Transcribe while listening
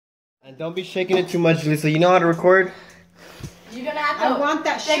And don't be shaking it too much, Lisa. You know how to record? You're gonna have to. I want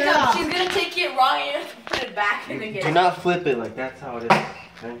that shirt off. She's gonna take it wrong and you have to put it back and then get it. Do not flip it like that's how it is.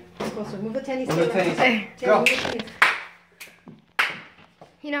 Okay? Closer. Move the tennis. Move the tennis. Go.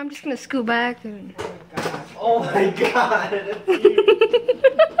 You know, I'm just gonna scoot back and. Oh my god! Oh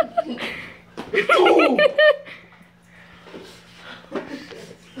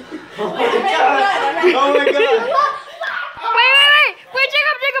my god! Oh my god! Wait,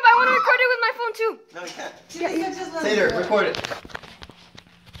 Jacob, I want to record it with my phone too. No, you can't. Yeah, Taylor, record it.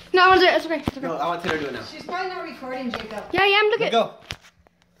 No, I want to do it. It's okay. No, I want Taylor to do it now. She's probably not recording, Jacob. Yeah, I'm looking. Go.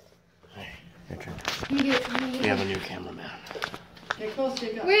 Hey, your turn. We have a new cameraman. Get close,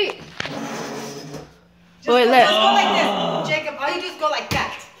 Jacob. Wait. Just go like this. Jacob, all you do is go like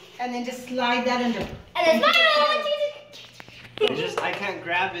that. And then just slide that under. And then I can't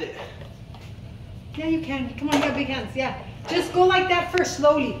grab it. Yeah, you can. Come on, you got big hands. Yeah. Just go like that first,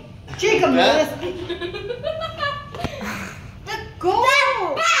 slowly. Jacob, Yeah. go.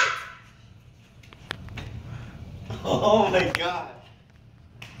 Oh my god.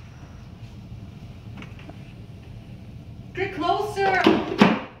 Get closer.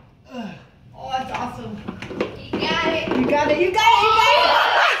 Oh, that's awesome. You got it. You got it. You got it.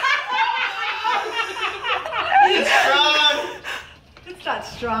 It's strong. It's not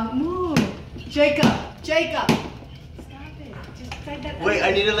strong. Move. Jacob. Stop it. Just slide that. Wait,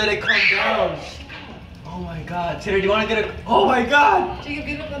 I need to let it calm down. Oh my god. Taylor, do you want to get a... Oh my god. Jacob,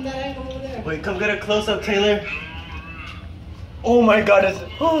 get up on that angle over there. Wait, come get a close-up, Taylor. Oh my god, it's...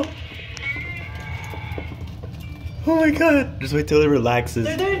 Oh. Oh my god. Just wait till it relaxes.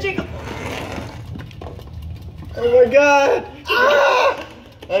 They're there, Jacob. Oh my god. Ah!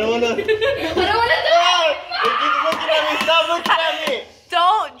 I don't want to... I don't want to do Ah! It keeps looking at me. Stop looking at me.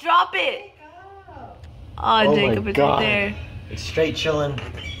 Don't drop it. Oh, Jacob, it's right there. It's straight chilling.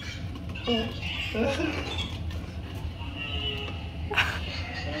 You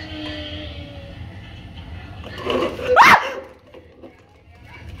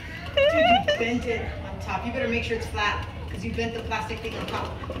bent it on top. You better make sure it's flat because you bent the plastic thing on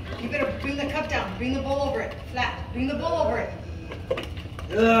top. You better bring the cup down. Bring the bowl over it. Flat. Bring the bowl over it.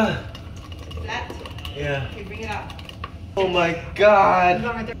 Flat. Yeah. Okay, bring it out. Oh my god.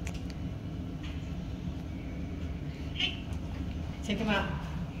 Right there. Take him out.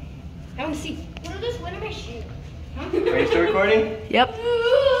 I want to see. What are those? What am I shooting? Huh? Are you still recording? Yep.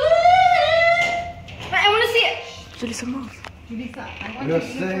 I want to see it. Julissa, move. Julissa, I want You're your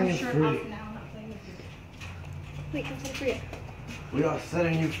setting uniform it shirt free. off now. I'm not playing with you. Wait, I'm setting free. We are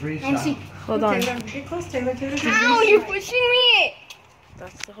setting you free, I want to see. Hold on. Taylor, get close, Taylor. Taylor, Ow, you're pushing me.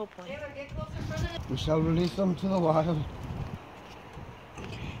 That's the whole point. Taylor, get closer further. We shall release them to the wild.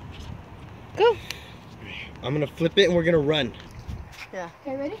 Go. I'm gonna flip it and we're gonna run. Yeah.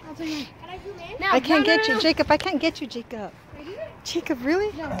 Okay, ready? I'll tell you. Can I zoom in? Now, I can't no, get you, Jacob. I can't get you, Jacob. Ready? Jacob,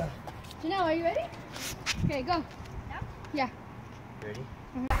 really? No. Janelle, are you ready? Okay, go. Yeah. Ready?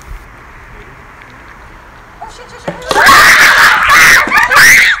 Oh, shit.